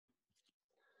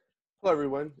Hello,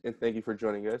 everyone, and thank you for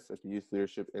joining us at the Youth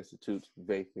Leadership Institute's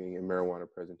Vaping and Marijuana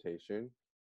presentation.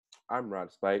 I'm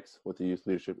Rod Spikes with the Youth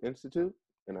Leadership Institute,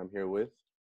 and I'm here with,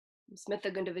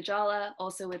 Smitha Gundavijala,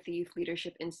 also with the Youth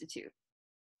Leadership Institute.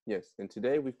 yes, and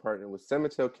today we've partnered with San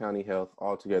Mateo County Health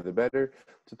All Together Better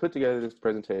to put together this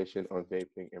presentation on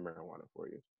vaping and marijuana for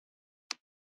you.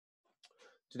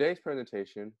 Today's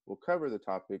presentation will cover the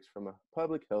topics from a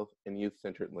public health and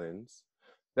youth-centered lens.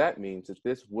 That means that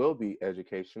this will be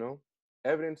educational,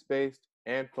 evidence-based,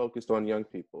 and focused on young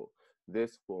people.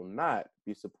 This will not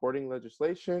be supporting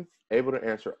legislation, able to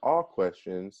answer all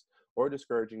questions, or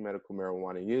discouraging medical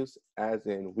marijuana use, as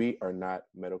in we are not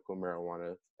medical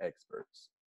marijuana experts.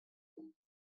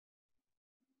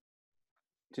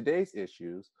 Today's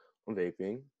issues on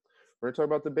vaping, we're going to talk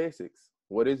about the basics.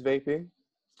 What is vaping?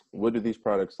 What do these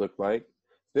products look like?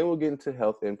 Then we'll get into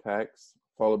health impacts,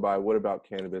 followed by what about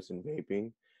cannabis and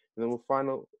vaping? And then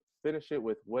we'll finish it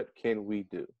with what can we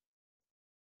do?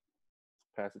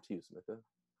 Pass it to you, Smitha.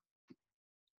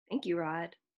 Thank you,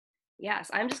 Rod. Yes,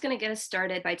 I'm just going to get us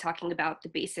started by talking about the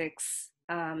basics,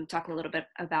 talking a little bit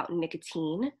about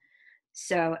nicotine.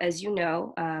 So, as you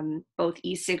know, both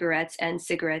e-cigarettes and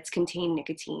cigarettes contain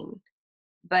nicotine.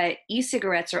 But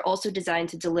e-cigarettes are also designed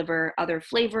to deliver other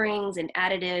flavorings and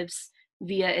additives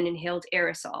via an inhaled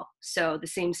aerosol, so the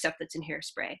same stuff that's in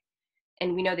hairspray.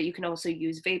 And we know that you can also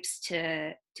use vapes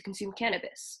to consume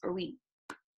cannabis or weed.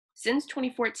 Since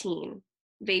 2014,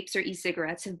 vapes or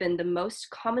e-cigarettes have been the most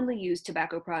commonly used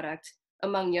tobacco product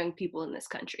among young people in this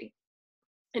country.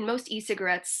 And most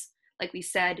e-cigarettes, like we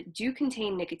said, do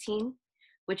contain nicotine,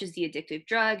 which is the addictive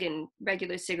drug in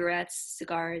regular cigarettes,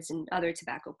 cigars, and other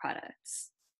tobacco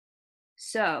products.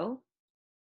 So,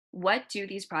 what do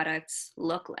these products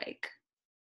look like?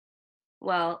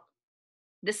 Well,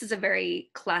 this is a very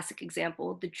classic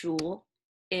example, the Juul.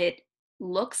 It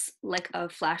looks like a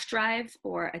flash drive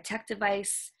or a tech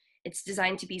device. It's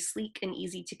designed to be sleek and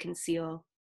easy to conceal.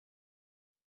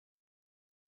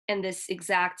 And this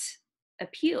exact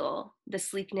appeal, the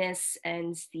sleekness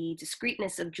and the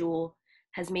discreetness of Juul,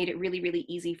 has made it really, really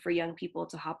easy for young people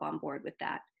to hop on board with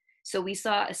that. So we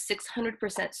saw a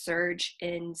 600% surge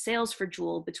in sales for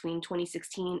Juul between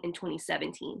 2016 and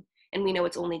 2017, and we know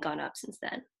it's only gone up since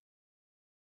then.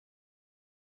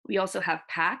 We also have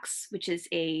PAX, which is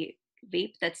a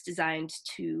vape that's designed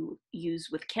to use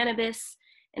with cannabis.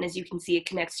 And as you can see, it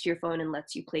connects to your phone and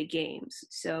lets you play games.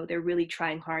 So they're really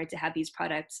trying hard to have these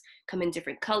products come in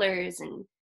different colors and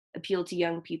appeal to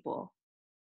young people.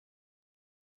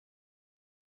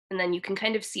 And then you can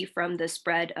kind of see from the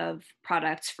spread of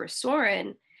products for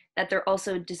Soren that they're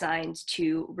also designed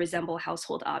to resemble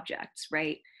household objects,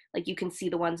 right? Like you can see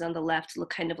the ones on the left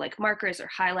look kind of like markers or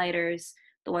highlighters.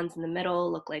 The ones in the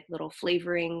middle look like little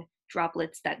flavoring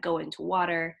droplets that go into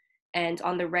water. And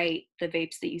on the right, the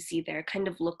vapes that you see there kind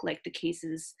of look like the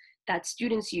cases that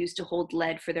students use to hold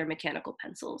lead for their mechanical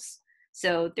pencils.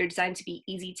 So they're designed to be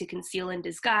easy to conceal and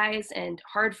disguise and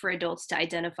hard for adults to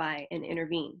identify and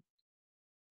intervene.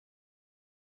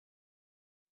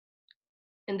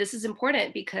 And this is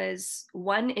important because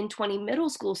 1 in 20 middle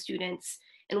school students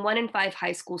and 1 in 5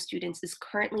 high school students is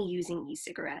currently using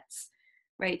e-cigarettes,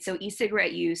 right? So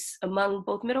e-cigarette use among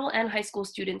both middle and high school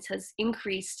students has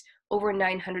increased over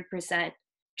 900%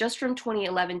 just from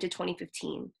 2011 to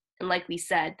 2015. And like we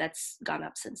said, that's gone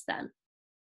up since then.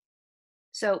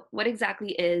 So what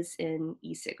exactly is in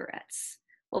e-cigarettes?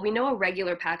 Well, we know a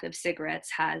regular pack of cigarettes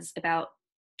has about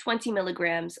 20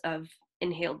 milligrams of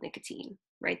inhaled nicotine,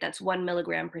 right? That's 1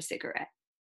 milligram per cigarette.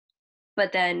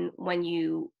 But then when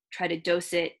you try to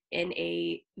dose it in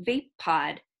a vape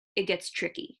pod, it gets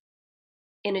tricky.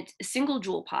 In a single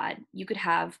Juul pod, you could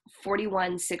have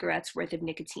 41 cigarettes worth of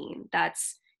nicotine.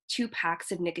 That's 2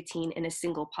 packs of nicotine in a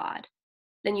single pod.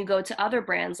 Then you go to other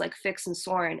brands like Fix and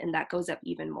Soren, and that goes up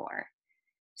even more.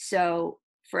 So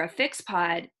for a Fix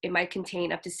pod, it might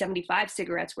contain up to 75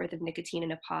 cigarettes worth of nicotine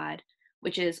in a pod,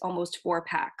 which is almost 4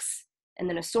 packs. And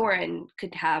then a Soren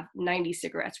could have 90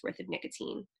 cigarettes worth of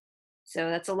nicotine.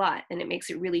 So that's a lot, and it makes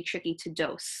it really tricky to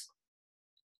dose.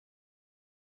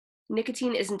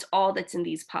 Nicotine isn't all that's in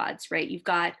these pods, right? You've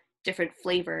got different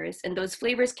flavors, and those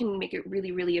flavors can make it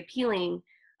really, really appealing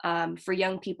for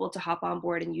young people to hop on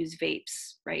board and use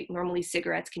vapes, right? Normally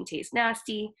cigarettes can taste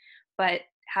nasty, but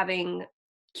having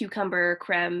cucumber,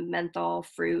 creme, menthol,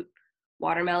 fruit,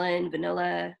 watermelon,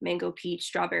 vanilla, mango, peach,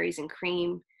 strawberries, and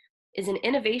cream is an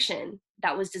innovation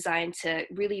that was designed to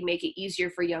really make it easier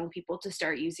for young people to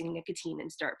start using nicotine and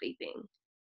start vaping.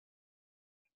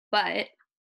 But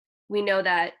we know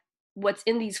that what's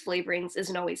in these flavorings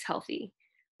isn't always healthy,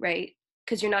 right?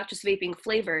 Because you're not just vaping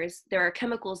flavors, there are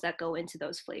chemicals that go into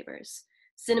those flavors.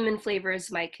 Cinnamon flavors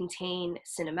might contain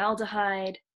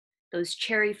cinnamaldehyde. Those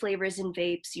cherry flavors in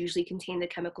vapes usually contain the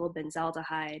chemical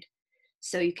benzaldehyde.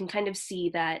 So you can kind of see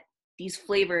that these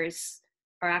flavors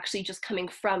are actually just coming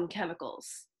from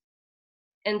chemicals.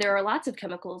 And there are lots of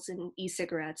chemicals in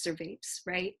e-cigarettes or vapes,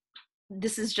 right?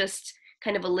 This is just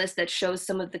kind of a list that shows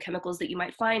some of the chemicals that you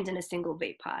might find in a single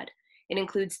vape pod. It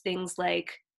includes things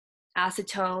like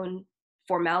acetone,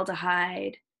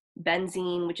 formaldehyde,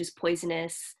 benzene, which is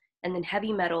poisonous, and then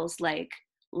heavy metals like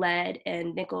lead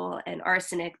and nickel and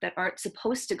arsenic that aren't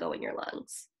supposed to go in your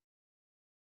lungs.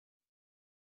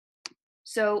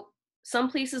 So some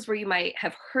places where you might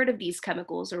have heard of these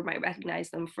chemicals or might recognize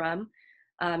them from,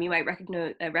 you might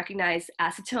recognize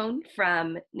acetone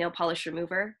from nail polish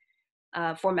remover.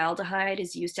 Formaldehyde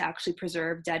is used to actually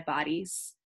preserve dead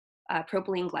bodies.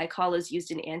 Propylene glycol is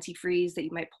used in antifreeze that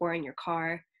you might pour in your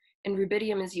car. And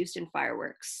rubidium is used in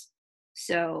fireworks.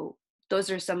 So those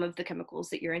are some of the chemicals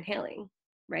that you're inhaling,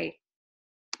 right?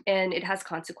 And it has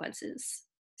consequences.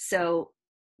 So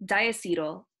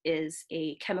diacetyl is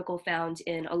a chemical found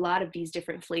in a lot of these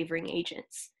different flavoring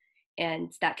agents.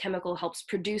 And that chemical helps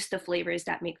produce the flavors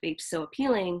that make vapes so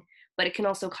appealing, but it can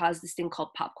also cause this thing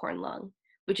called popcorn lung,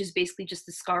 which is basically just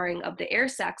the scarring of the air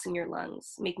sacs in your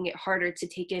lungs, making it harder to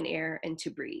take in air and to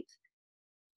breathe.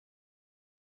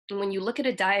 And when you look at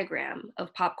a diagram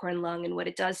of popcorn lung and what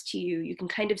it does to you, you can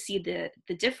kind of see the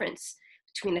difference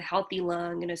between a healthy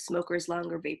lung and a smoker's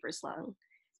lung or vapor's lung.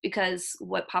 Because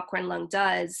what popcorn lung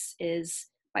does is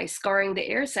by scarring the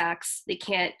air sacs, they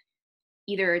can't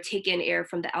either take in air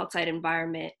from the outside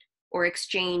environment or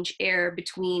exchange air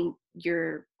between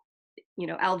your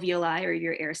alveoli or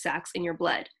your air sacs in your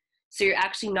blood. So you're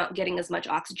actually not getting as much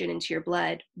oxygen into your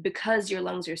blood because your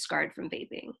lungs are scarred from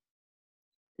vaping.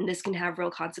 And this can have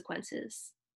real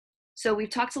consequences. So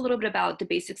we've talked a little bit about the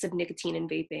basics of nicotine and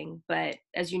vaping, but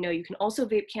as you know, you can also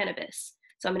vape cannabis.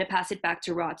 So I'm going to pass it back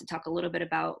to Rod to talk a little bit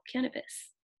about cannabis.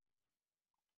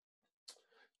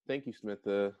 Thank you,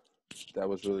 Smitha. That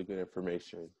was really good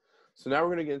information. So now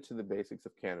we're going to get into the basics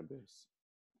of cannabis.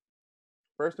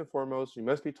 First and foremost, you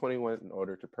must be 21 in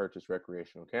order to purchase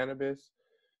recreational cannabis,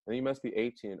 and you must be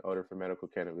 18 in order for medical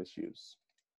cannabis use.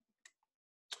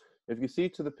 If you see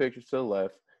to the picture to the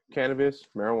left, cannabis,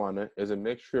 marijuana, is a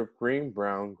mixture of green,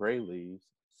 brown, gray leaves,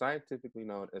 scientifically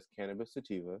known as cannabis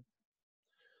sativa,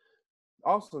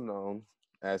 also known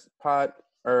as pot,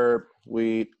 herb,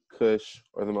 weed, kush,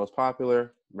 or the most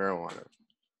popular, marijuana.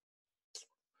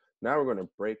 Now we're going to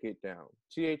break it down.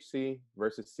 THC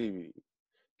versus CBD.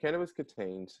 Cannabis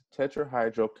contains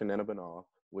tetrahydrocannabinol,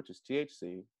 which is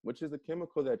THC, which is the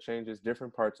chemical that changes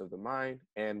different parts of the mind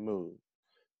and mood.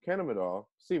 Cannabinol,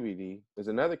 CBD, is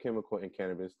another chemical in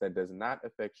cannabis that does not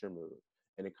affect your mood,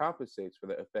 and it compensates for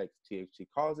the effects THC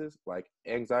causes, like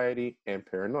anxiety and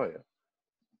paranoia.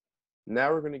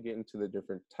 Now we're going to get into the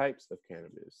different types of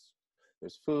cannabis.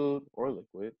 There's food or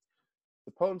liquid.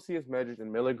 The potency is measured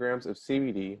in milligrams of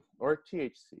CBD or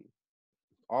THC,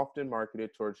 often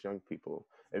marketed towards young people.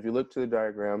 If you look to the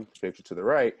diagram, picture to the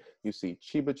right, you see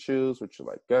Chiba Chews, which are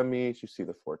like gummies. You see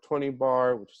the 420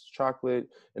 bar, which is chocolate,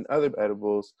 and other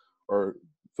edibles or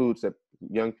foods that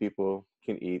young people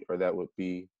can eat or that would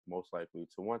be most likely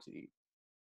to want to eat.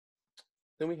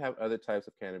 Then we have other types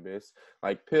of cannabis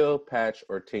like pill, patch,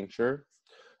 or tincture,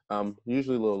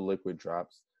 usually little liquid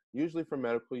drops, usually for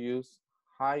medical use,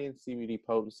 high in CBD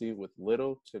potency with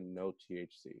little to no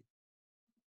THC.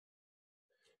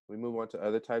 We move on to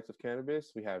other types of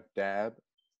cannabis. We have dab,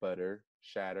 butter,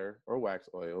 shatter, or wax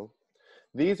oil.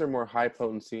 These are more high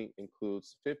potency,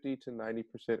 includes 50 to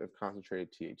 90% of concentrated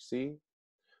THC.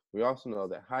 We also know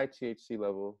that high THC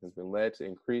level has been led to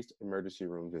increased emergency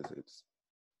room visits.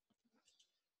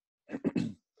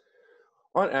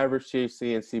 On average,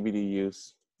 THC and CBD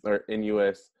use in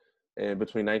US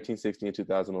between 1960 and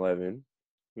 2011.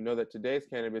 We know that today's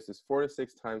cannabis is 4 to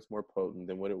 6 times more potent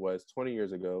than what it was 20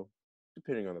 years ago,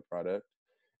 depending on the product.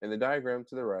 In the diagram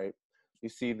to the right, you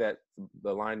see that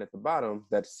the line at the bottom,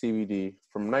 that's CBD.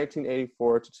 From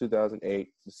 1984 to 2008,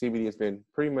 the CBD has been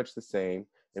pretty much the same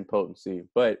in potency.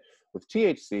 But with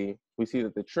THC, we see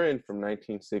that the trend from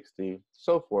 1960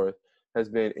 so forth has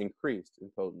been increased in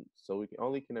potency. So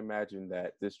we can imagine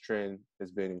that this trend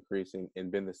has been increasing and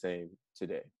been the same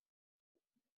today.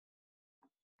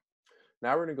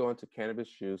 Now we're going to go into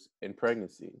cannabis use in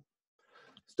pregnancy.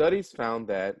 Studies found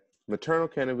that maternal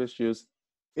cannabis use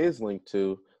is linked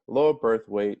to lower birth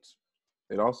weights.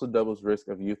 It also doubles risk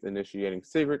of youth initiating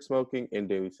cigarette smoking and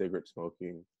daily cigarette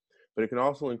smoking, but it can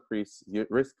also increase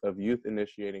risk of youth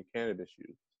initiating cannabis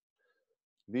use.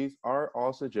 These are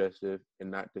all suggestive and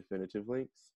not definitive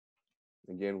links.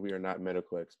 Again, we are not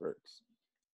medical experts.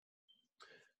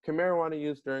 Can marijuana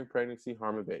use during pregnancy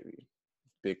harm a baby?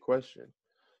 Big question.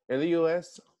 In the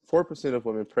US, 4% of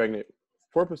women pregnant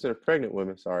 4% of pregnant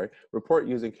women, report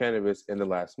using cannabis in the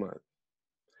last month.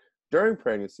 During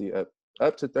pregnancy,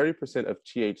 up to 30% of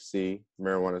THC,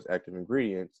 marijuana's active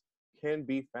ingredients, can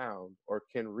be found or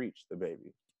can reach the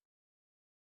baby.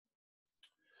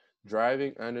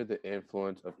 Driving under the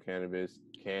influence of cannabis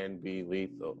can be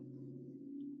lethal.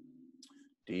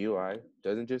 DUI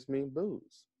doesn't just mean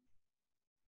booze.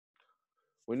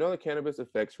 We know that cannabis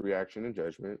affects reaction and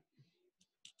judgment.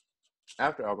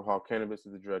 After alcohol, cannabis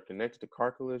is a drug connected to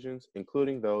car collisions,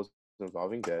 including those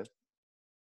involving death.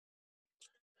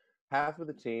 Half of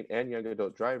the teen and young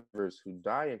adult drivers who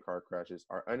die in car crashes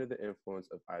are under the influence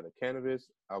of either cannabis,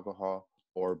 alcohol,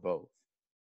 or both.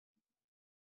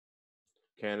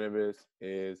 Cannabis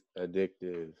is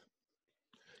addictive.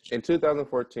 In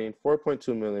 2014,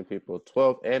 4.2 million people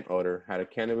 12 and older had a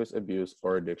cannabis abuse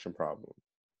or addiction problem.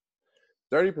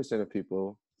 30% of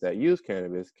people that use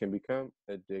cannabis can become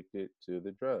addicted to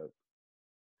the drug.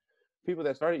 People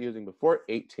that started using before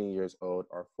 18 years old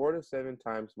are 4 to 7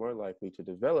 times more likely to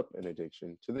develop an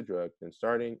addiction to the drug than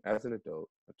starting as an adult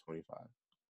at 25.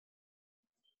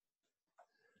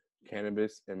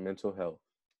 Cannabis and mental health.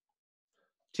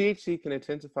 THC can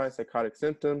intensify psychotic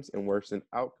symptoms and worsen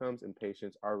outcomes in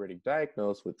patients already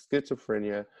diagnosed with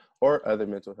schizophrenia or other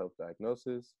mental health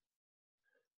diagnoses.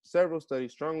 Several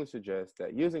studies strongly suggest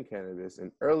that using cannabis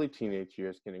in early teenage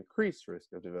years can increase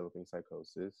risk of developing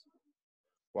psychosis,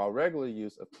 while regular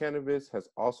use of cannabis has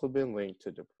also been linked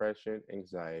to depression,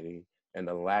 anxiety, and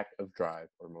a lack of drive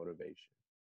or motivation.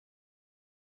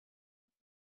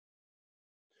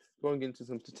 Going into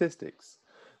some statistics,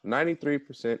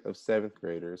 93% of 7th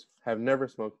graders have never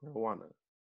smoked marijuana.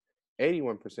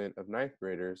 81% of 9th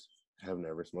graders have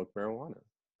never smoked marijuana.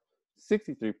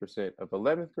 63% of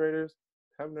 11th graders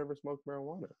have never smoked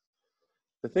marijuana.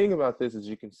 The thing about this is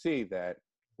you can see that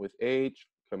with age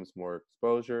comes more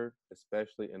exposure,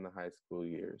 especially in the high school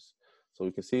years. So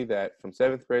we can see that from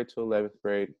 7th grade to 11th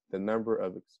grade, the number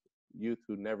of youth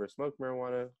who never smoked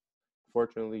marijuana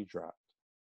fortunately dropped.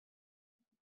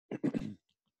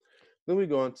 Then we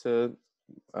go on to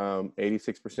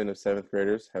 86% of 7th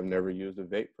graders have never used a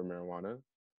vape for marijuana.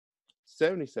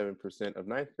 77% of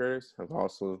 9th graders have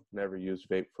also never used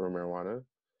vape for marijuana.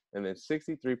 And then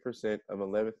 63% of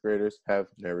 11th graders have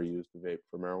never used a vape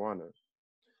for marijuana.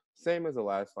 Same as the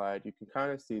last slide, you can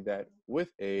kind of see that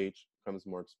with age comes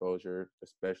more exposure,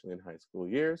 especially in high school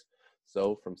years.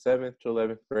 So from 7th to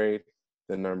 11th grade,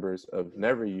 the numbers of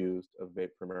never used of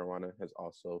vape for marijuana has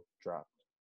also dropped.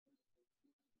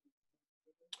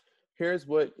 Here's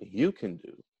what you can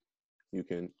do. You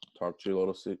can talk to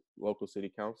your local city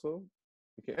council.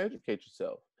 You can educate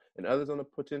yourself and others on the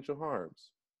potential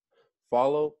harms.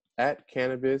 Follow at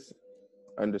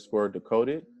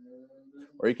cannabis_decoded,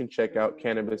 or you can check out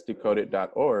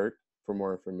cannabisdecoded.org for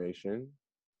more information.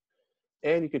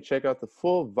 And you can check out the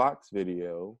full Vox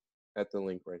video at the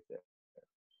link right there.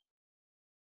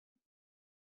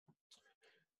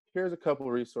 Here's a couple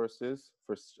of resources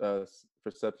for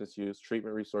substance use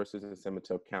treatment resources in San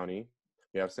Mateo County.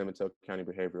 We have San Mateo County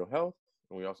Behavioral Health,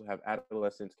 and we also have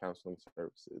adolescent counseling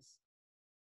services.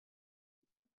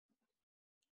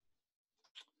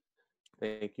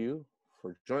 Thank you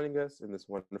for joining us in this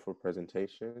wonderful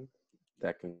presentation.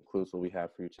 That concludes what we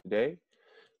have for you today.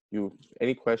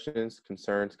 Any questions,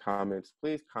 concerns, comments,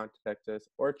 please contact us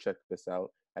or check us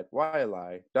out at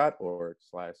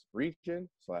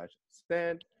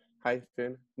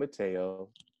yli.org/region/San-Mateo/.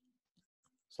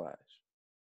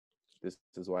 This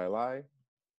is YLI.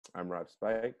 I'm Rob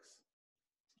Spikes.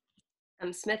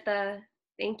 I'm Smitha.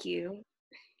 Thank you.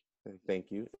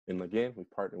 Thank you. And again, we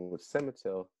partner with San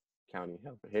Mateo County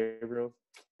Health Behavioral,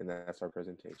 and that's our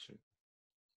presentation.